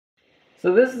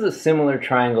So this is a similar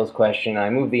triangles question. I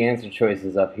moved the answer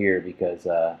choices up here because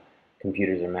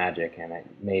computers are magic, and it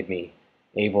made me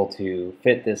able to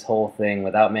fit this whole thing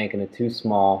without making it too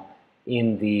small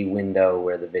in the window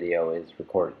where the video is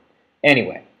recorded.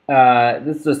 Anyway,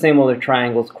 this is a similar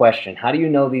triangles question. How do you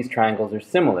know these triangles are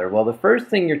similar? Well, the first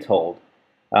thing you're told,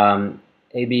 AB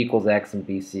equals X and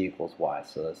BC equals Y.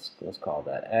 So let's call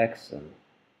that X, and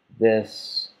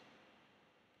this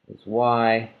is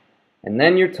Y. And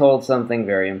then you're told something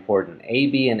very important.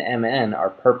 AB and MN are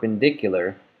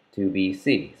perpendicular to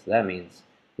BC. So that means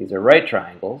these are right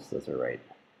triangles. Those are right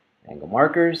angle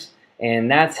markers.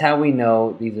 And that's how we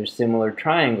know these are similar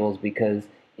triangles, because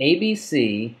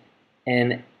ABC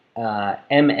and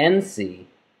MNC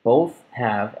both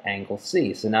have angle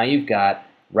C. So now you've got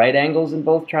right angles in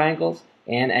both triangles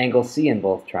and angle C in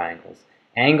both triangles.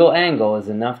 Angle is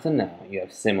enough to know you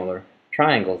have similar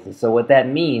triangles. And so what that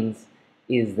means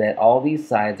is that all these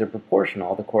sides are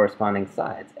proportional, the corresponding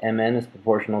sides. MN is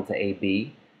proportional to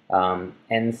AB,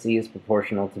 NC is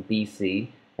proportional to BC,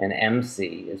 and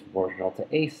MC is proportional to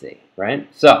AC, right?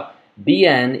 So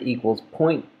BN equals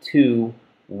 0.2y.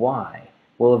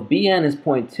 Well, if BN is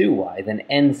 0.2y, then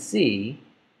NC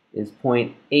is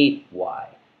 0.8y.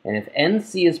 And if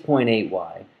NC is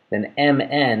 0.8y, then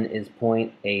MN is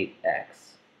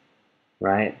 0.8x,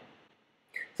 right?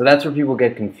 So that's where people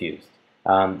get confused.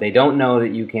 They don't know that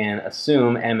you can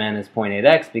assume MN is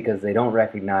 0.8x because they don't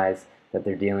recognize that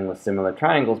they're dealing with similar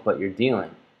triangles, but you're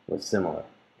dealing with similar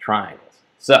triangles.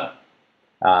 So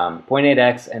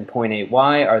 0.8x and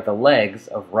 0.8y are the legs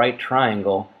of right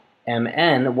triangle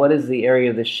MN. What is the area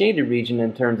of the shaded region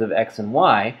in terms of x and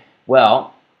y?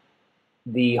 Well,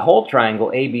 the whole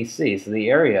triangle ABC, so the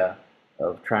area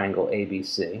of triangle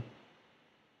ABC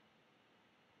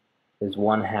is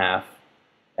 1/2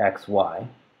 xy,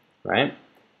 right?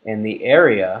 And the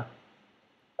area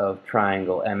of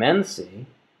triangle MNC,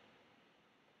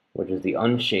 which is the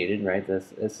unshaded, right?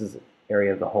 This is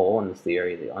area of the whole, and this is the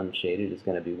area of the unshaded, is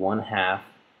going to be 1/2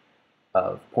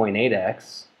 of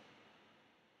 0.8x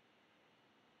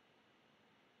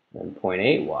and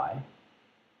 0.8y.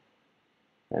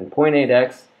 And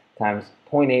 0.8x times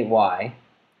 0.8y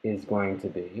is going to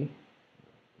be,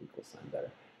 equal sign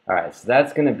better. All right, so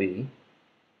that's going to be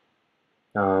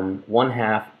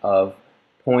 1/2 of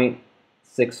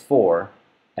 0.64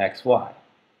 xy.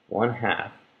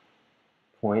 1/2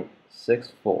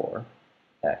 0.64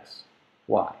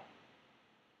 xy.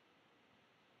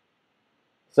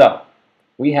 So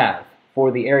we have,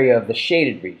 for the area of the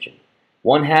shaded region,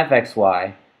 1/2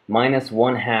 xy minus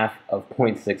 1/2 of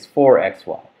 0.64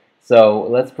 xy. So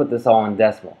let's put this all in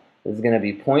decimal. This is going to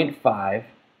be 0.5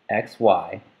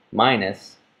 xy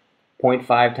minus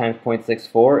 0.5 times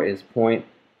 0.64 is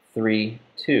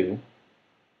 0.32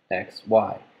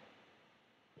 xy.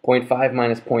 0.5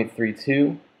 minus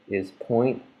 0.32 is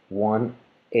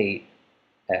 0.18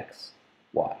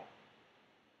 xy.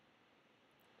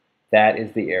 That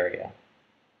is the area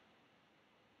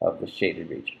of the shaded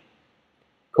region.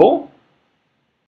 Cool?